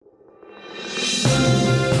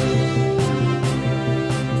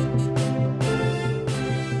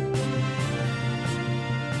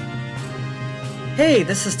Hey,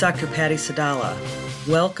 this is Dr. Patty Sadala.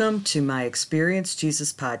 Welcome to my Experience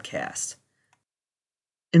Jesus podcast.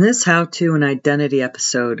 In this how-to and identity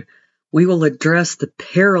episode, we will address the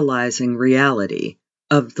paralyzing reality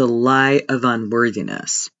of the lie of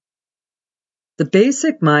unworthiness. The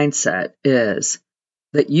basic mindset is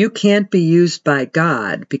that you can't be used by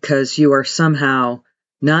God because you are somehow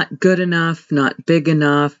not good enough, not big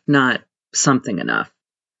enough, not something enough.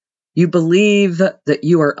 You believe that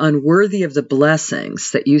you are unworthy of the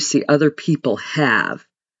blessings that you see other people have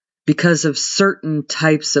because of certain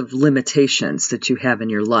types of limitations that you have in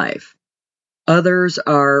your life. Others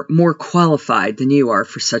are more qualified than you are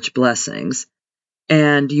for such blessings,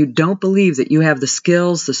 and you don't believe that you have the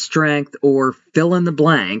skills, the strength, or fill in the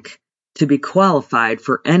blank to be qualified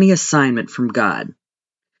for any assignment from God.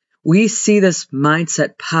 We see this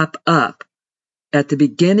mindset pop up at the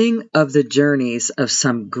beginning of the journeys of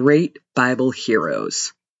some great Bible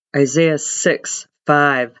heroes. Isaiah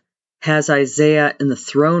 6:5 has Isaiah in the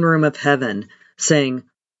throne room of heaven saying,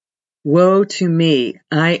 "Woe to me,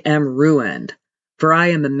 I am ruined, for I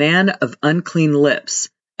am a man of unclean lips,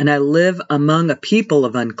 and I live among a people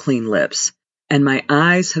of unclean lips, and my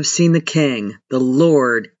eyes have seen the King, the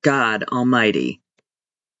Lord God Almighty."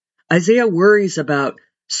 Isaiah worries about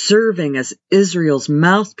serving as Israel's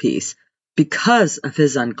mouthpiece because of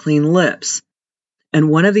his unclean lips. And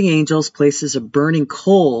one of the angels places a burning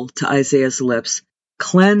coal to Isaiah's lips,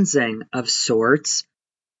 cleansing of sorts.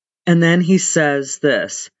 And then he says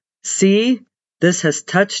this, "See, this has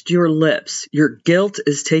touched your lips. Your guilt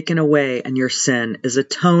is taken away and your sin is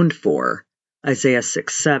atoned for." Isaiah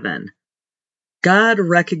 6:7. God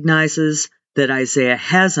recognizes that Isaiah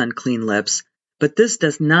has unclean lips, but this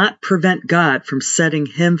does not prevent God from setting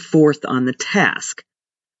him forth on the task.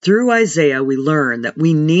 Through Isaiah, we learn that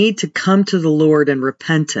we need to come to the Lord in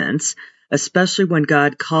repentance, especially when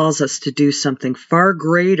God calls us to do something far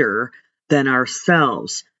greater than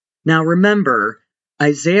ourselves. Now remember,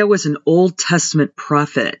 Isaiah was an Old Testament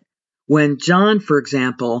prophet. When John, for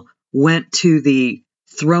example, went to the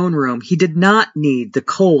throne room, he did not need the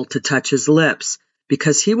coal to touch his lips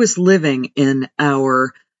because he was living in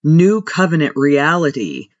our new covenant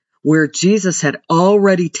reality where Jesus had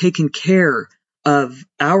already taken care of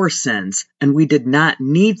our sins, and he did not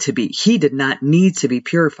need to be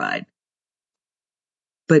purified.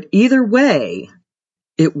 But either way,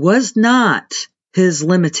 it was not his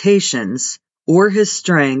limitations or his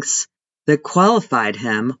strengths that qualified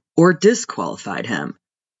him or disqualified him.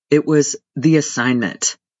 It was the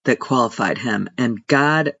assignment that qualified him, and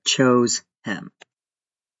God chose him.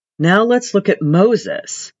 Now let's look at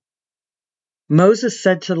Moses. Moses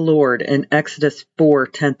said to the Lord in Exodus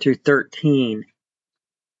 4:10-13,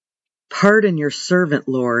 "Pardon your servant,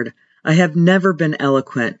 Lord. I have never been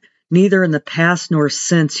eloquent, neither in the past nor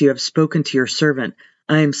since you have spoken to your servant.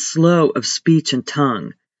 I am slow of speech and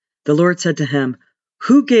tongue." The Lord said to him,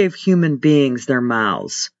 "Who gave human beings their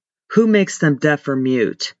mouths? Who makes them deaf or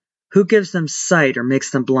mute? Who gives them sight or makes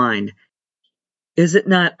them blind? Is it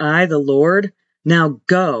not I, the Lord? Now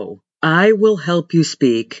go, I will help you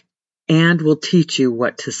speak, and will teach you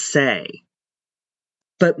what to say."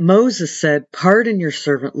 But Moses said, "Pardon your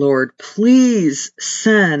servant, Lord. Please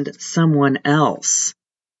send someone else."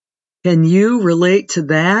 Can you relate to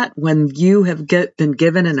that when you have been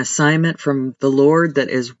given an assignment from the Lord that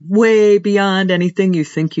is way beyond anything you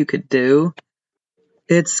think you could do?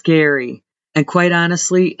 It's scary. And quite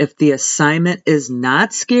honestly, if the assignment is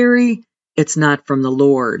not scary, it's not from the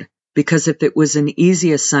Lord. Because if it was an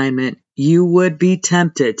easy assignment, you would be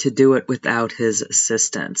tempted to do it without his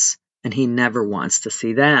assistance. And he never wants to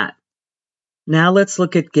see that. Now let's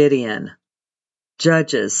look at Gideon.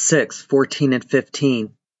 Judges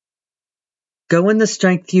 6:14-15. "Go in the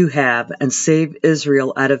strength you have and save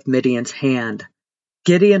Israel out of Midian's hand."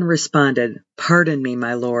 Gideon responded, "Pardon me,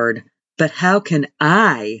 my Lord, but how can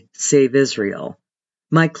I save Israel?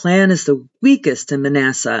 My clan is the weakest in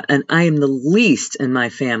Manasseh, and I am the least in my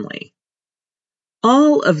family."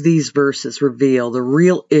 All of these verses reveal the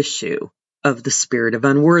real issue of the spirit of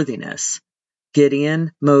unworthiness.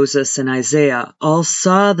 Gideon, Moses, and Isaiah all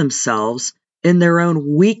saw themselves in their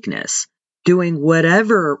own weakness, doing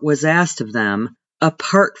whatever was asked of them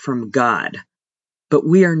apart from God. But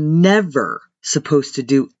we are never supposed to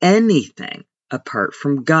do anything apart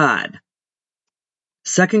from God.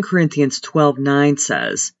 2 Corinthians 12:9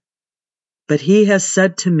 says, "But he has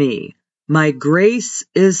said to me, my grace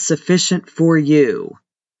is sufficient for you.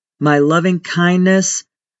 My loving kindness,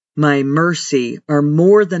 my mercy are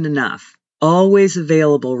more than enough, always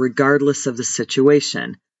available regardless of the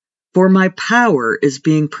situation. For my power is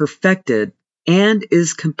being perfected and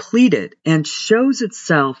is completed and shows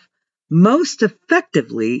itself most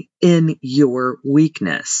effectively in your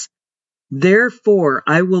weakness. Therefore,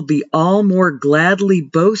 I will be all more gladly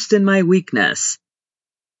boast in my weakness,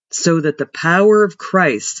 so that the power of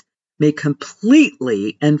Christ may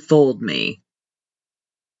completely enfold me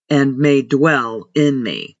and may dwell in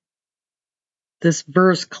me. This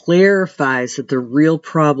verse clarifies that the real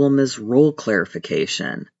problem is role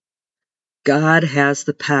clarification. God has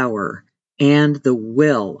the power and the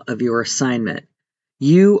will of your assignment.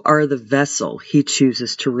 You are the vessel He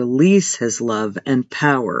chooses to release His love and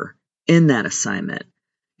power in that assignment.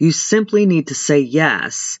 You simply need to say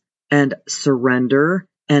yes and surrender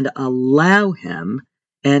and allow Him,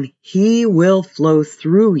 and He will flow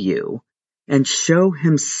through you and show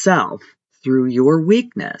Himself through your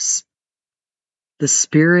weakness. The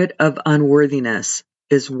spirit of unworthiness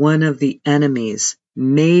is one of the enemy's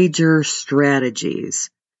major strategies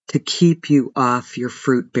to keep you off your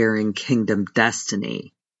fruit-bearing kingdom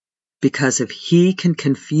destiny. Because if he can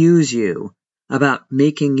confuse you about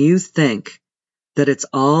making you think that it's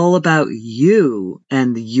all about you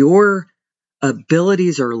and your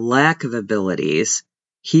abilities or lack of abilities,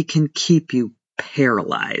 he can keep you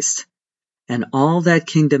paralyzed. And all that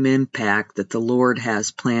kingdom impact that the Lord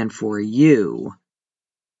has planned for you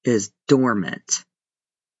is dormant.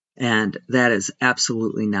 And that is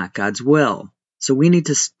absolutely not God's will. So we need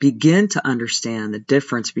to begin to understand the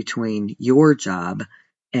difference between your job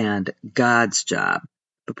and God's job.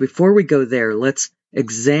 But before we go there, let's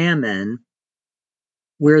examine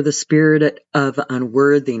where the spirit of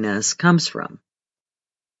unworthiness comes from.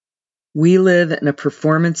 We live in a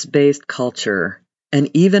performance-based culture, and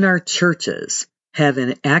even our churches have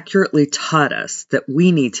inaccurately taught us that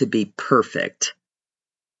we need to be perfect.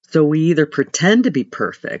 So we either pretend to be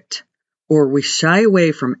perfect, or we shy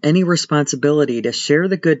away from any responsibility to share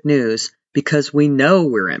the good news because we know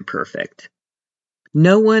we're imperfect.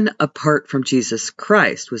 No one apart from Jesus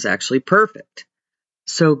Christ was actually perfect,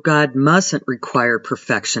 so God mustn't require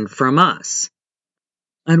perfection from us.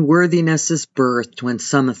 Unworthiness is birthed when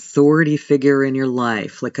some authority figure in your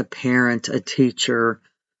life, like a parent, a teacher,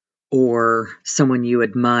 or someone you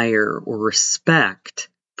admire or respect,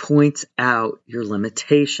 points out your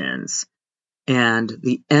limitations, and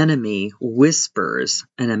the enemy whispers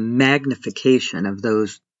and a magnification of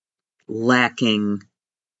those lacking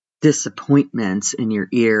disappointments in your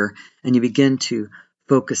ear, and you begin to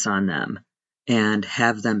focus on them and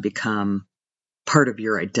have them become part of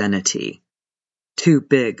your identity, too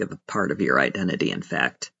big of a part of your identity, in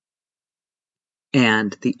fact.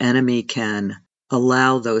 And the enemy can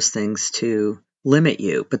allow those things to limit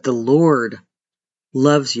you, but the Lord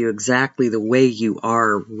loves you exactly the way you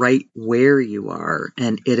are, right where you are,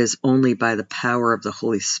 and it is only by the power of the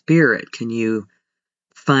Holy Spirit can you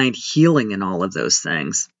find healing in all of those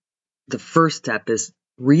things. The first step is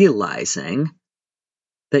realizing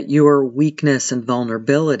that your weakness and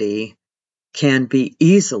vulnerability can be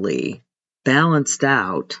easily balanced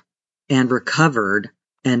out and recovered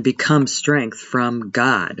and become strength from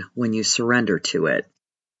God when you surrender to it.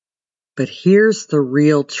 But here's the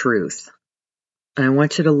real truth. And I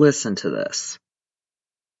want you to listen to this.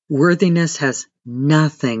 Worthiness has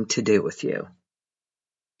nothing to do with you.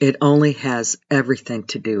 It only has everything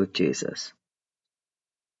to do with Jesus.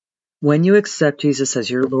 When you accept Jesus as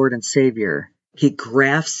your Lord and Savior, He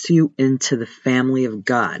grafts you into the family of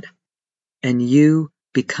God, and you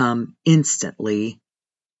become instantly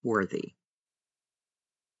worthy.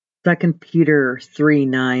 2 Peter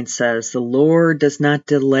 3:9 says, "The Lord does not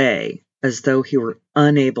delay as though He were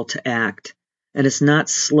unable to act, and is not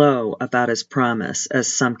slow about His promise,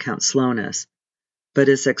 as some count slowness, but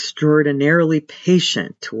is extraordinarily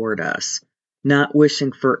patient toward us, not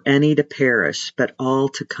wishing for any to perish, but all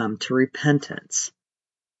to come to repentance."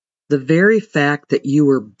 The very fact that you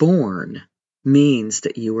were born means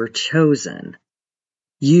that you were chosen.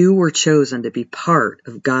 You were chosen to be part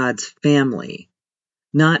of God's family.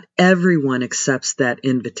 Not everyone accepts that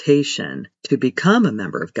invitation to become a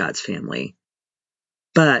member of God's family.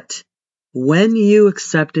 But when you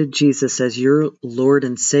accepted Jesus as your Lord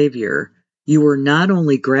and Savior, you were not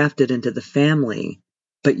only grafted into the family,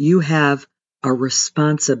 but you have a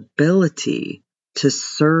responsibility to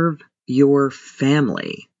serve your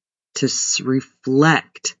family, to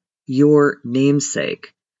reflect your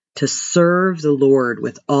namesake, to serve the Lord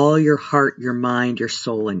with all your heart, your mind, your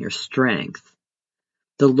soul, and your strength.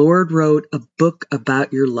 The Lord wrote a book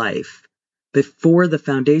about your life before the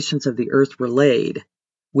foundations of the earth were laid,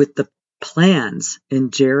 with the plans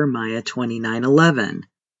in Jeremiah 29:11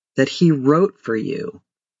 that He wrote for you.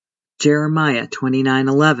 Jeremiah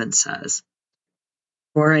 29:11 says,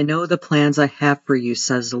 "For I know the plans I have for you,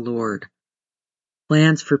 says the Lord,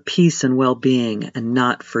 plans for peace and well-being and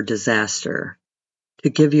not for disaster, to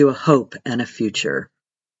give you a hope and a future.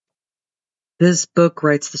 This book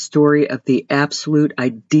writes the story of the absolute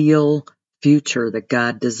ideal future that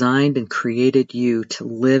God designed and created you to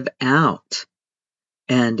live out.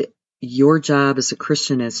 And your job as a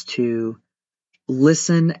Christian is to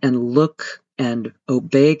listen and look and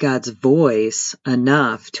obey God's voice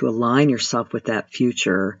enough to align yourself with that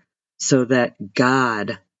future so that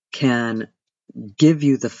God can give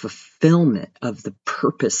you the fulfillment of the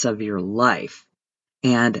purpose of your life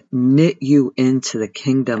and knit you into the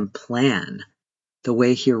kingdom plan the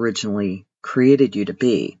way He originally created you to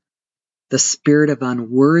be. The spirit of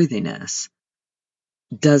unworthiness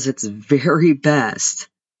does its very best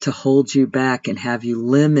to hold you back and have you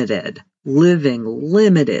living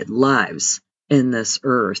limited lives in this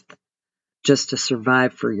earth just to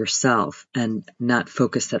survive for yourself and not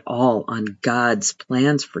focused at all on God's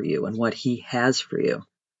plans for you and what He has for you.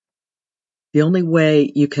 The only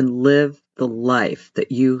way you can live the life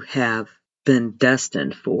that you have been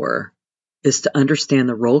destined for is to understand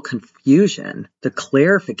the role confusion, the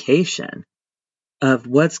clarification of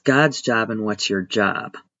what's God's job and what's your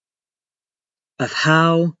job, of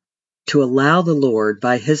how to allow the Lord,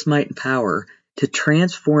 by His might and power, to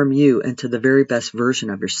transform you into the very best version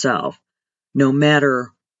of yourself, no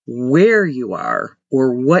matter where you are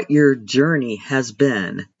or what your journey has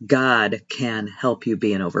been. God can help you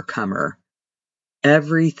be an overcomer.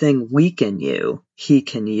 Everything weak in you, He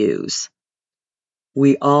can use.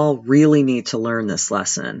 We all really need to learn this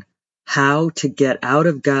lesson, how to get out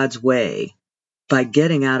of God's way by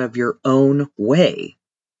getting out of your own way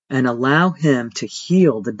and allow Him to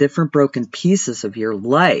heal the different broken pieces of your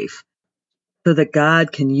life so that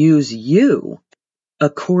God can use you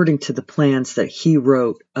according to the plans that He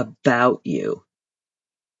wrote about you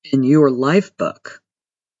in your life book.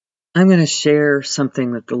 I'm going to share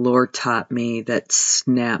something that the Lord taught me that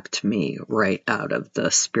snapped me right out of the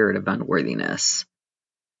spirit of unworthiness.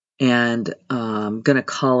 And I'm going to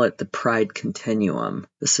call it the pride continuum.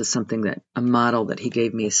 This is a model that He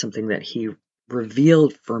gave me, something that He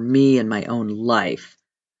revealed for me in my own life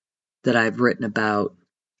that I've written about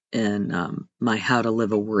in my How to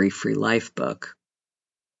Live a Worry-Free Life book.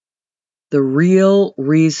 The real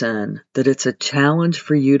reason that it's a challenge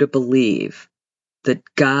for you to believe that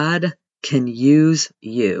God can use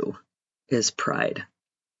you is pride.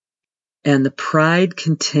 And the pride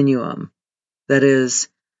continuum, that is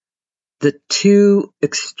the two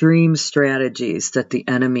extreme strategies that the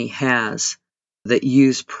enemy has that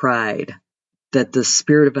use pride, that the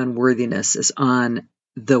spirit of unworthiness is on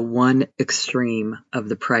the one extreme of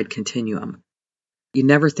the pride continuum. You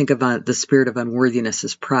never think of the spirit of unworthiness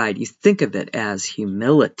as pride. You think of it as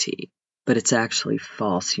humility, but it's actually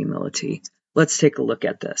false humility. Let's take a look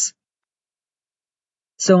at this.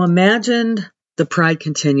 So imagine the pride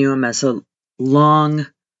continuum as a long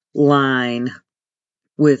line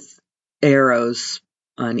with arrows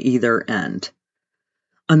on either end.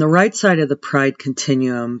 On the right side of the pride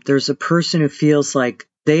continuum, there's a person who feels like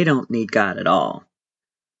they don't need God at all.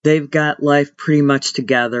 They've got life pretty much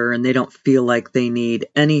together and they don't feel like they need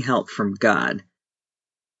any help from God.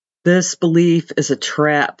 This belief is a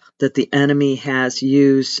trap that the enemy has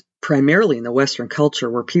used primarily in the Western culture,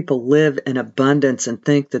 where people live in abundance and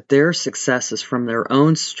think that their success is from their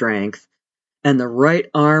own strength and the right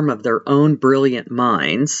arm of their own brilliant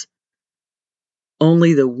minds.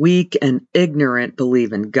 Only the weak and ignorant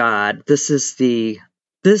believe in God. This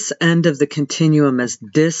end of the continuum is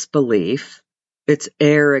disbelief. It's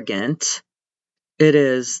arrogant. It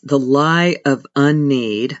is the lie of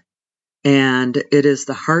unneed. And it is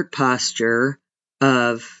the heart posture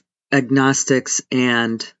of agnostics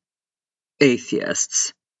and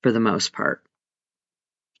atheists, for the most part.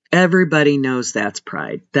 Everybody knows that's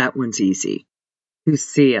pride. That one's easy to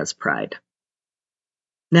see as pride.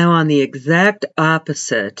 Now, on the exact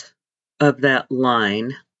opposite of that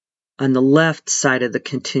line, on the left side of the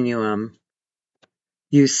continuum,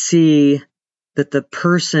 you see that the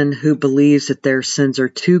person who believes that their sins are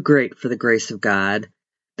too great for the grace of God,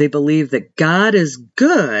 they believe that God is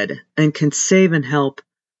good and can save and help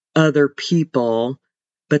other people,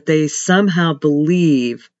 but they somehow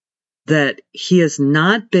believe that He is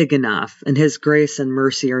not big enough and His grace and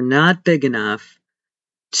mercy are not big enough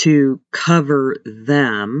to cover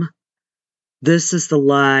them. This is the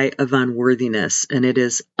lie of unworthiness, and it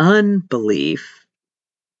is unbelief,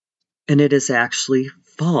 and it is actually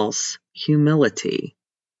false humility.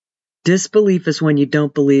 Disbelief is when you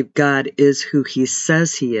don't believe God is who He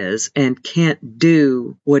says He is and can't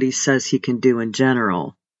do what He says He can do in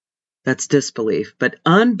general. That's disbelief. But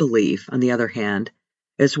unbelief, on the other hand,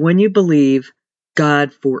 is when you believe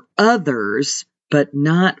God for others, but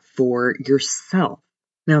not for yourself.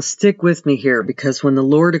 Now stick with me here, because when the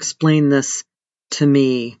Lord explained this to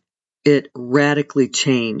me, it radically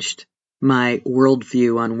changed my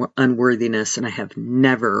worldview on unworthiness, and I have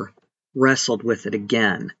never wrestled with it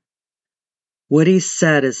again. What he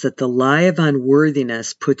said is that the lie of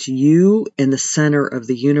unworthiness puts you in the center of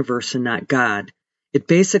the universe and not God. It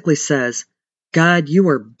basically says, God, you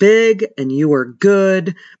are big and you are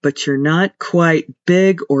good, but you're not quite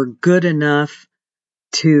big or good enough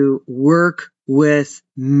to work with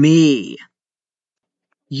me.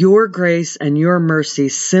 Your grace and your mercy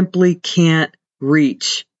simply can't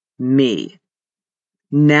reach me.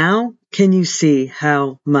 Now, can you see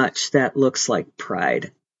how much that looks like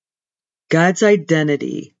pride? God's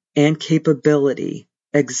identity and capability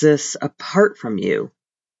exists apart from you.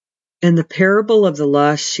 In the parable of the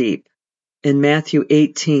lost sheep, in Matthew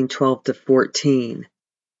 18:12-14,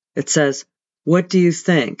 it says, "What do you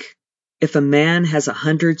think? If a man has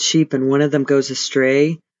 100 sheep and one of them goes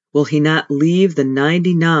astray, will he not leave the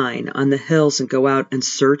 99 on the hills and go out and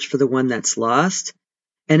search for the one that's lost?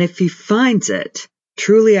 And if he finds it,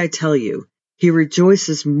 truly I tell you, he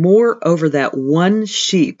rejoices more over that one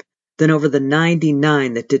sheep than over the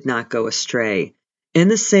 99 that did not go astray. In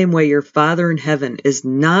the same way, your Father in heaven is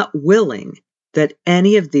not willing that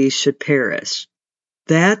any of these should perish."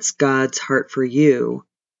 That's God's heart for you.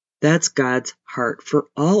 That's God's heart for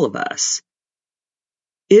all of us.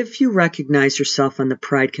 If you recognize yourself on the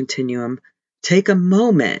pride continuum, take a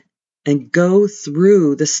moment and go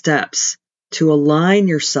through the steps to align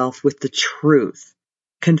yourself with the truth.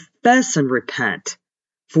 Confess and repent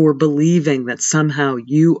for believing that somehow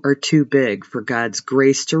you are too big for God's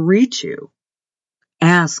grace to reach you.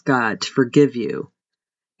 Ask God to forgive you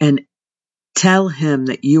and tell Him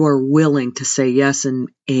that you are willing to say yes and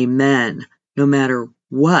amen, no matter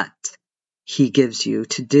what He gives you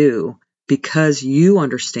to do, because you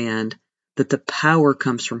understand that the power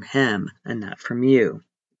comes from Him and not from you.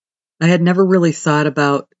 I had never really thought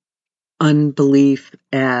about unbelief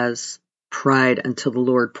as pride until the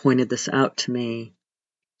Lord pointed this out to me.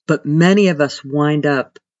 But many of us wind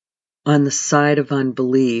up on the side of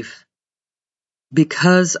unbelief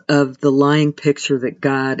because of the lying picture that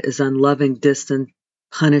God is unloving, distant,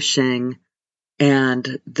 punishing,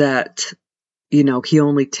 and that, He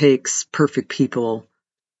only takes perfect people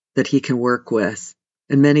that He can work with.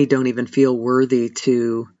 And many don't even feel worthy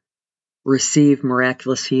to receive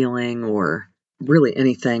miraculous healing or really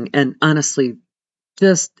anything. And honestly,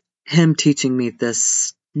 just Him teaching me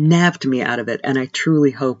this snapped me out of it. And I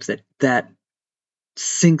truly hope that that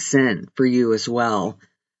sinks in for you as well,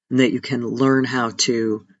 and that you can learn how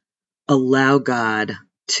to allow God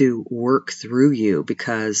to work through you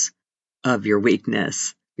because of your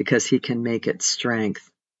weakness, because He can make it strength.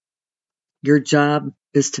 Your job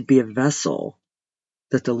is to be a vessel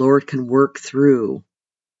that the Lord can work through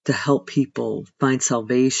to help people find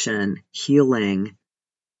salvation, healing,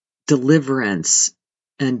 deliverance,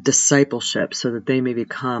 and discipleship so that they may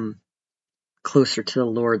become closer to the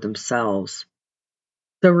Lord themselves.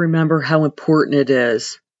 So remember how important it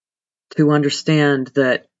is to understand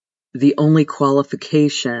that the only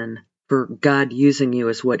qualification for God using you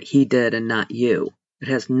is what He did and not you. It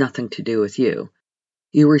has nothing to do with you.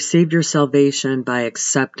 You received your salvation by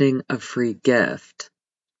accepting a free gift.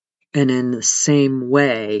 And in the same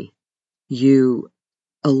way, you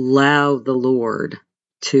allow the Lord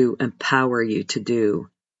to empower you to do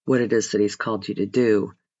what it is that He's called you to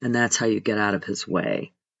do. And that's how you get out of His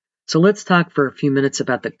way. So let's talk for a few minutes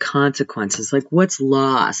about the consequences. Like, what's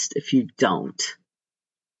lost if you don't?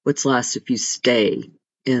 What's lost if you stay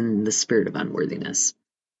in the spirit of unworthiness?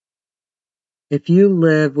 If you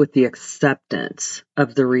live with the acceptance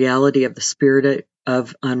of the reality of the spirit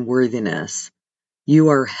of unworthiness, you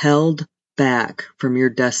are held back from your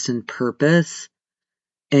destined purpose,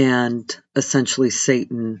 and essentially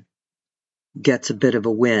Satan gets a bit of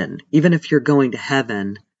a win. Even if you're going to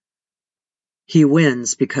heaven, he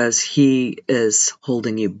wins because he is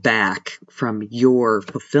holding you back from your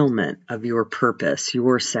fulfillment of your purpose,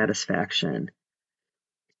 your satisfaction.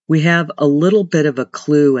 We have a little bit of a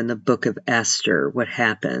clue in the book of Esther, what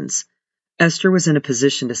happens. Esther was in a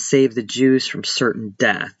position to save the Jews from certain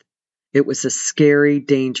death. It was a scary,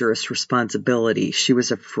 dangerous responsibility. She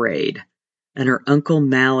was afraid. And her uncle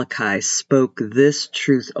Malachi spoke this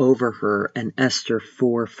truth over her in Esther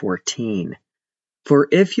 4:14. For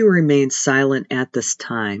if you remain silent at this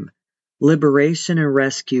time, liberation and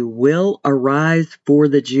rescue will arise for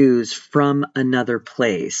the Jews from another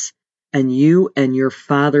place, and you and your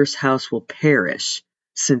father's house will perish,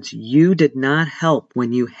 since you did not help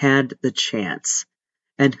when you had the chance.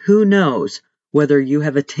 And who knows whether you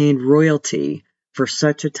have attained royalty for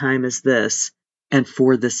such a time as this and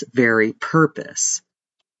for this very purpose.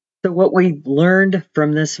 So what we learned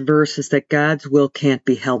from this verse is that God's will can't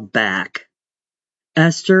be held back.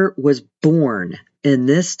 Esther was born in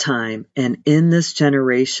this time and in this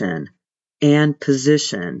generation and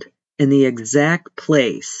positioned in the exact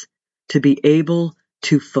place to be able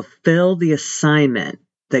to fulfill the assignment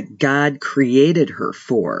that God created her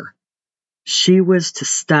for. She was to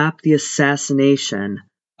stop the assassination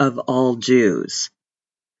of all Jews.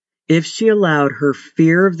 If she allowed her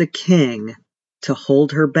fear of the king to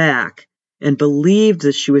hold her back and believed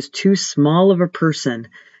that she was too small of a person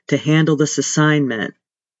to handle this assignment,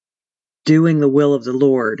 doing the will of the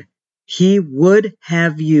Lord, he would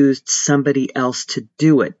have used somebody else to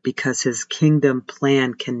do it because his kingdom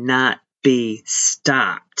plan cannot be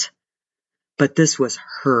stopped. But this was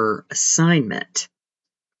her assignment.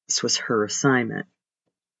 This was her assignment.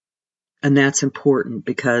 And that's important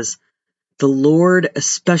because the Lord,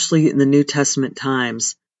 especially in the New Testament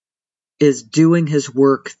times, is doing his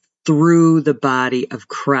work through the body of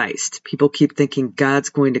Christ. People keep thinking God's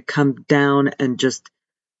going to come down and just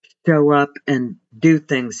show up and do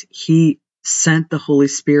things. He sent the Holy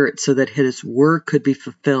Spirit so that his work could be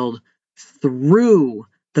fulfilled through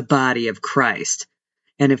the body of Christ.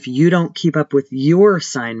 And if you don't keep up with your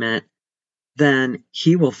assignment, then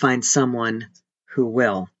he will find someone who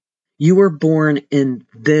will. You were born in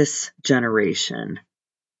this generation,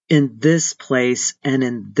 in this place, and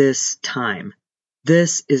in this time.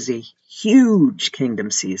 This is a huge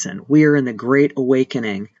kingdom season. We are in the Great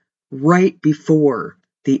Awakening right before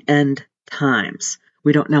the end times.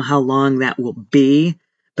 We don't know how long that will be,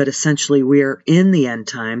 but essentially we are in the end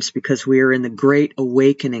times because we are in the Great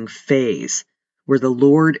Awakening phase where the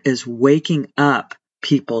Lord is waking up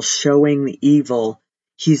people, showing the evil.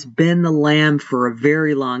 He's been the Lamb for a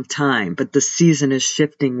very long time, but the season is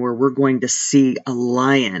shifting where we're going to see a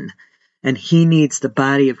lion, and he needs the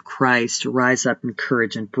body of Christ to rise up in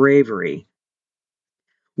courage and bravery.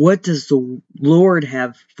 What does the Lord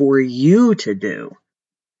have for you to do?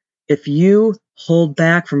 If you hold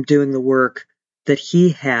back from doing the work that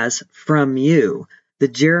he has from you, the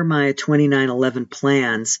Jeremiah 29:11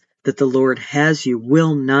 plans that the Lord has you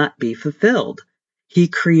will not be fulfilled. He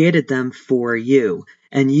created them for you,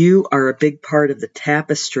 and you are a big part of the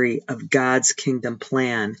tapestry of God's kingdom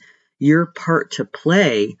plan. Your part to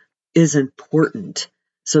play is important.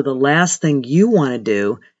 So the last thing you want to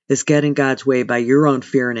do is get in God's way by your own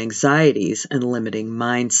fear and anxieties and limiting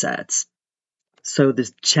mindsets. So the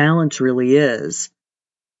challenge really is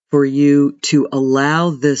for you to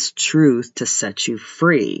allow this truth to set you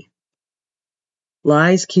free.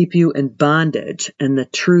 Lies keep you in bondage, and the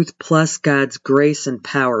truth plus God's grace and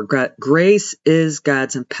power. Grace is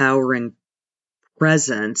God's empowering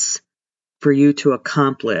presence for you to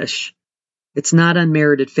accomplish. It's not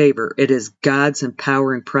unmerited favor. It is God's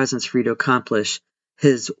empowering presence for you to accomplish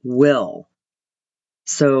his will.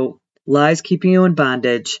 So lies keeping you in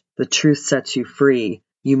bondage, the truth sets you free.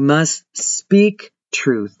 You must speak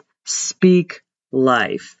truth, speak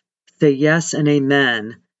life. Say yes and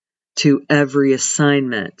amen to every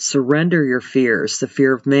assignment. Surrender your fears, the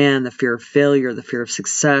fear of man, the fear of failure, the fear of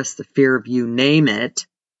success, the fear of you name it.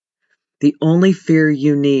 The only fear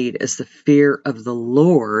you need is the fear of the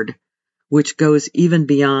Lord, which goes even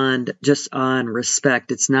beyond just on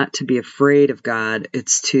respect. It's not to be afraid of God.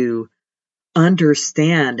 It's to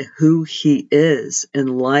understand who he is in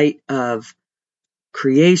light of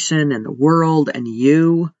creation and the world and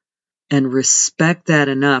you, and respect that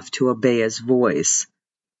enough to obey his voice.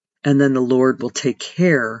 And then the Lord will take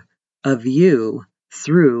care of you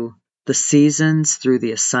through the seasons, through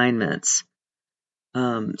the assignments.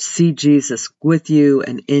 See Jesus with you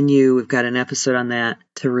and in you. We've got an episode on that,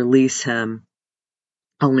 to release him.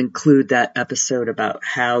 I'll include that episode about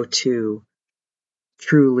how to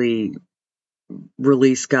truly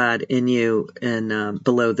release God in you and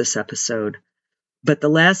below this episode. But the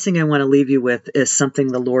last thing I want to leave you with is something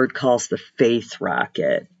the Lord calls the faith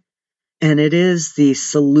rocket. And it is the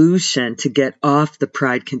solution to get off the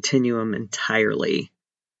pride continuum entirely.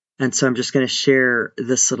 And so I'm just going to share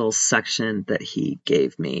this little section that he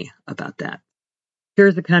gave me about that.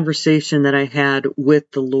 Here's a conversation that I had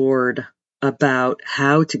with the Lord about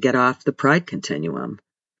how to get off the pride continuum.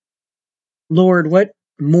 Lord, what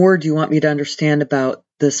more do you want me to understand about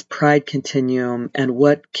this pride continuum, and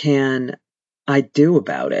what can I do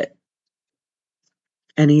about it?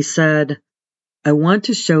 And he said, I want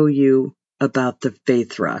to show you about the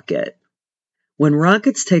faith rocket. When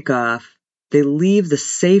rockets take off, they leave the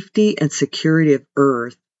safety and security of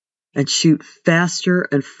Earth and shoot faster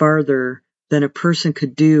and farther than a person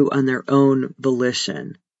could do on their own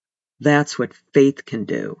volition. That's what faith can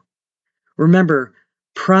do. Remember,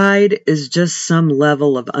 pride is just some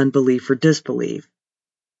level of unbelief or disbelief.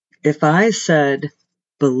 If I said,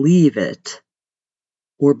 believe it,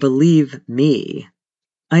 or believe me,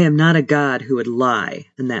 I am not a God who would lie,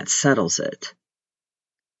 and that settles it.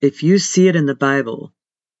 If you see it in the Bible,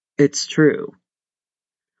 it's true.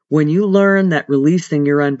 When you learn that releasing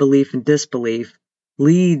your unbelief and disbelief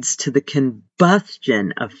leads to the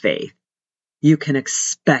combustion of faith, you can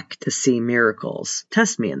expect to see miracles.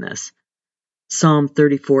 Test me in this. Psalm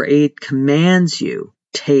 34:8 commands you,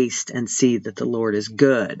 taste and see that the Lord is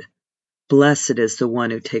good. Blessed is the one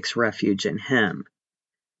who takes refuge in him.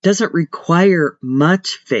 It doesn't require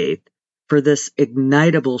much faith for this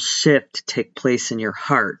ignitable shift to take place in your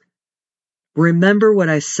heart. Remember what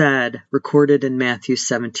I said, recorded in Matthew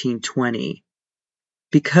 17:20.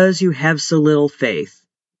 Because you have so little faith,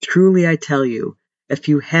 truly I tell you, if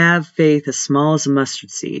you have faith as small as a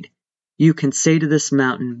mustard seed, you can say to this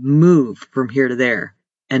mountain, move from here to there,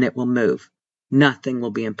 and it will move. Nothing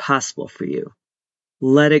will be impossible for you.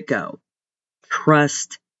 Let it go.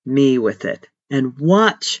 Trust me with it, and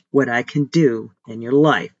watch what I can do in your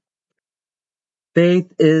life.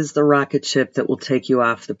 Faith is the rocket ship that will take you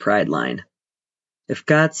off the pride line. If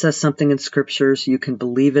God says something in scriptures, you can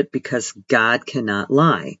believe it because God cannot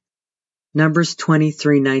lie. Numbers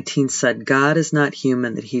 23:19 said, God is not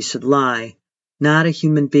human that he should lie, not a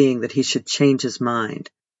human being that he should change his mind.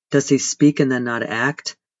 Does he speak and then not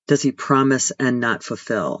act? Does he promise and not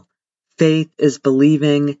fulfill? Faith is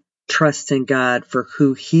believing, trusting God for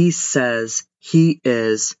who he says he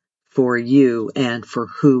is for you and for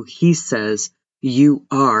who he says you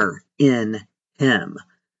are in him.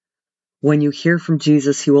 When you hear from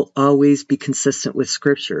Jesus, he will always be consistent with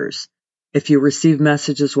scriptures. If you receive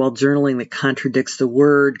messages while journaling that contradicts the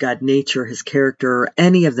word, God, nature, his character, or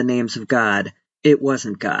any of the names of God, it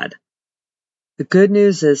wasn't God. The good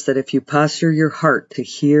news is that if you posture your heart to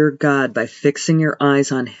hear God by fixing your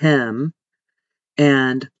eyes on him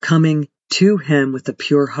and coming to him with a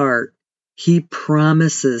pure heart, he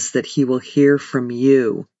promises that he will hear from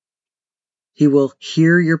you. He will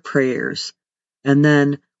hear your prayers. And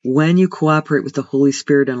then when you cooperate with the Holy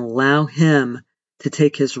Spirit and allow him to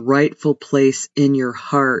take his rightful place in your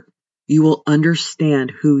heart, you will understand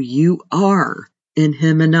who you are in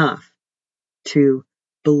him enough to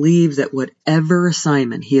believe that whatever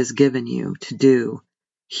assignment he has given you to do,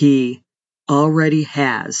 he already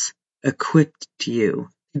has equipped you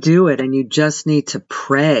to do it, and you just need to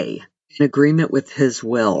pray in agreement with his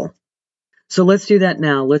will. So let's do that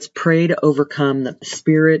now. Let's pray to overcome the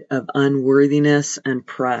spirit of unworthiness and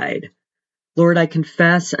pride. Lord, I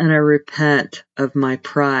confess and I repent of my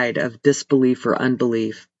pride of disbelief or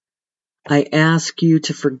unbelief. I ask you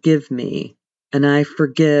to forgive me, and I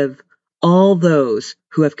forgive all those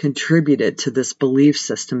who have contributed to this belief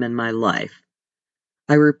system in my life.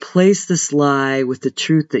 I replace this lie with the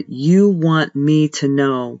truth that you want me to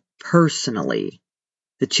know personally,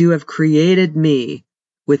 that you have created me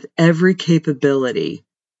with every capability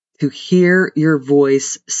to hear your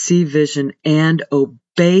voice, see vision, and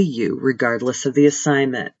obey you regardless of the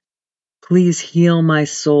assignment. Please heal my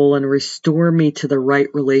soul and restore me to the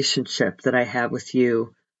right relationship that I have with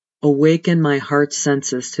you. Awaken my heart's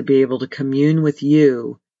senses to be able to commune with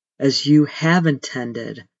you as you have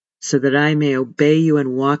intended, so that I may obey you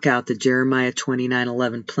and walk out the Jeremiah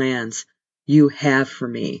 29:11 plans you have for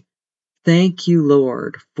me. Thank you,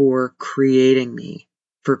 Lord, for creating me,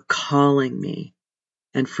 for calling me,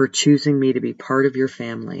 and for choosing me to be part of your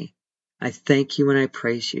family. I thank you and I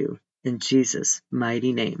praise you in Jesus'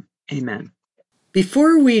 mighty name. Amen.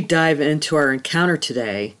 Before we dive into our encounter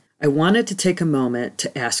today, I wanted to take a moment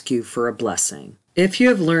to ask you for a blessing. If you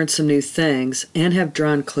have learned some new things and have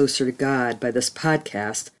drawn closer to God by this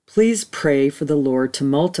podcast, please pray for the Lord to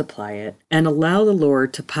multiply it and allow the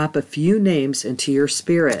Lord to pop a few names into your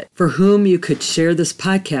spirit for whom you could share this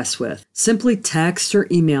podcast with. Simply text or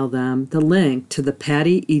email them the link to the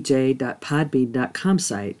pattyej.podbean.com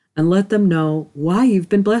site and let them know why you've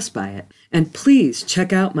been blessed by it. And please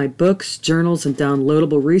check out my books, journals, and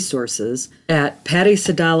downloadable resources at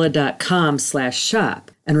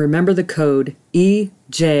pattysadala.com/shop. And remember the code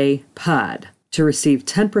EJPOD to receive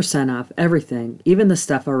 10% off everything, even the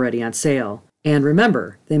stuff already on sale. And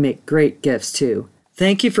remember, they make great gifts too.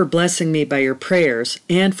 Thank you for blessing me by your prayers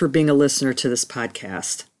and for being a listener to this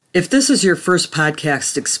podcast. If this is your first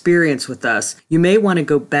podcast experience with us, you may want to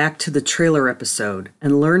go back to the trailer episode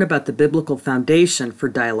and learn about the biblical foundation for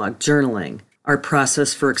dialogue journaling, our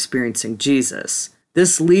process for experiencing Jesus.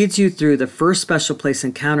 This leads you through the first special place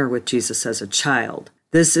encounter with Jesus as a child.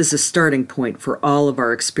 This is a starting point for all of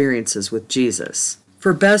our experiences with Jesus.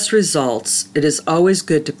 For best results, it is always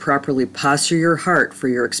good to properly posture your heart for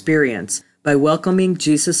your experience by welcoming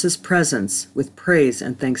Jesus' presence with praise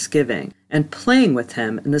and thanksgiving, and playing with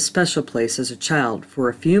him in the special place as a child for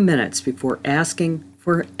a few minutes before asking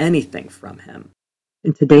for anything from him.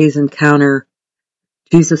 In today's encounter,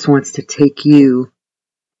 Jesus wants to take you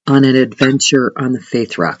on an adventure on the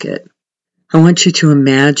faith rocket. I want you to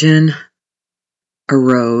imagine a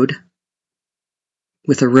road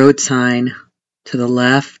with a road sign to the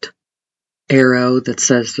left, arrow that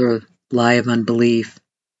says the lie of unbelief,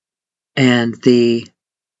 and the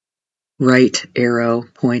right arrow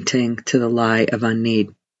pointing to the lie of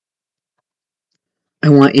unneed. I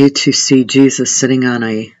want you to see Jesus sitting on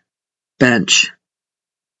a bench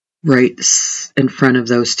right in front of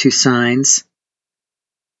those two signs,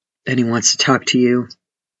 and he wants to talk to you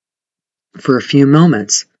for a few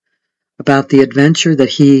moments about the adventure that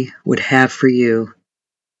he would have for you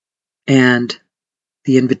and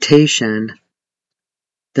the invitation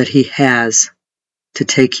that he has to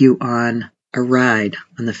take you on a ride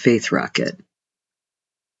on the faith rocket.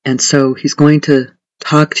 And so he's going to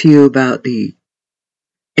talk to you about the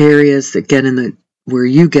areas that where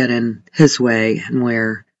you get in his way and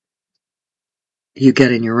where you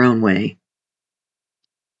get in your own way.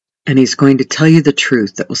 And he's going to tell you the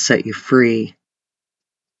truth that will set you free.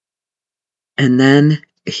 And then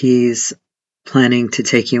he's planning to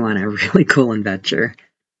take you on a really cool adventure.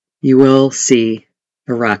 You will see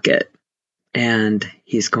a rocket, and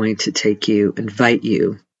he's going to invite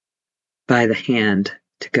you by the hand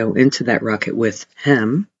to go into that rocket with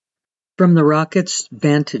him. From the rocket's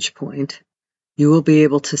vantage point, you will be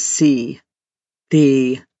able to see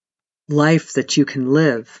the life that you can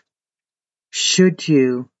live should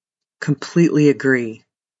you completely agree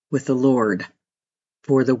with the Lord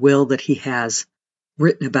for the will that he has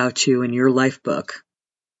written about you in your life book,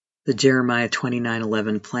 the Jeremiah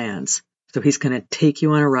 29:11 plans. So he's going to take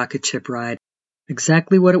you on a rocket ship ride,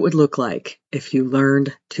 exactly what it would look like if you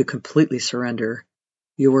learned to completely surrender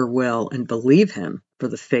your will and believe him for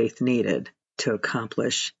the faith needed to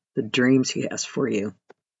accomplish the dreams he has for you.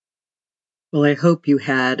 Well, I hope you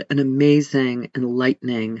had an amazing,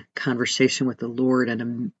 enlightening conversation with the Lord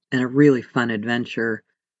and a really fun adventure.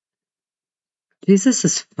 Jesus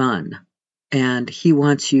is fun, and he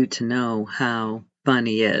wants you to know how fun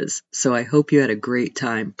he is. So I hope you had a great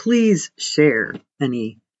time. Please share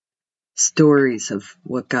any stories of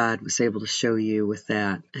what God was able to show you with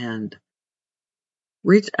that, and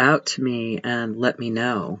reach out to me and let me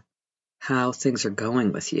know how things are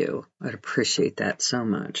going with you. I'd appreciate that so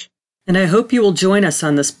much. And I hope you will join us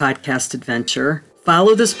on this podcast adventure.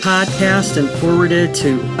 Follow this podcast and forward it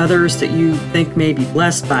to others that you think may be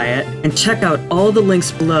blessed by it. And check out all the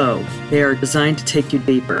links below. They are designed to take you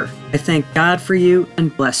deeper. I thank God for you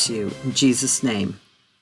and bless you in Jesus' name.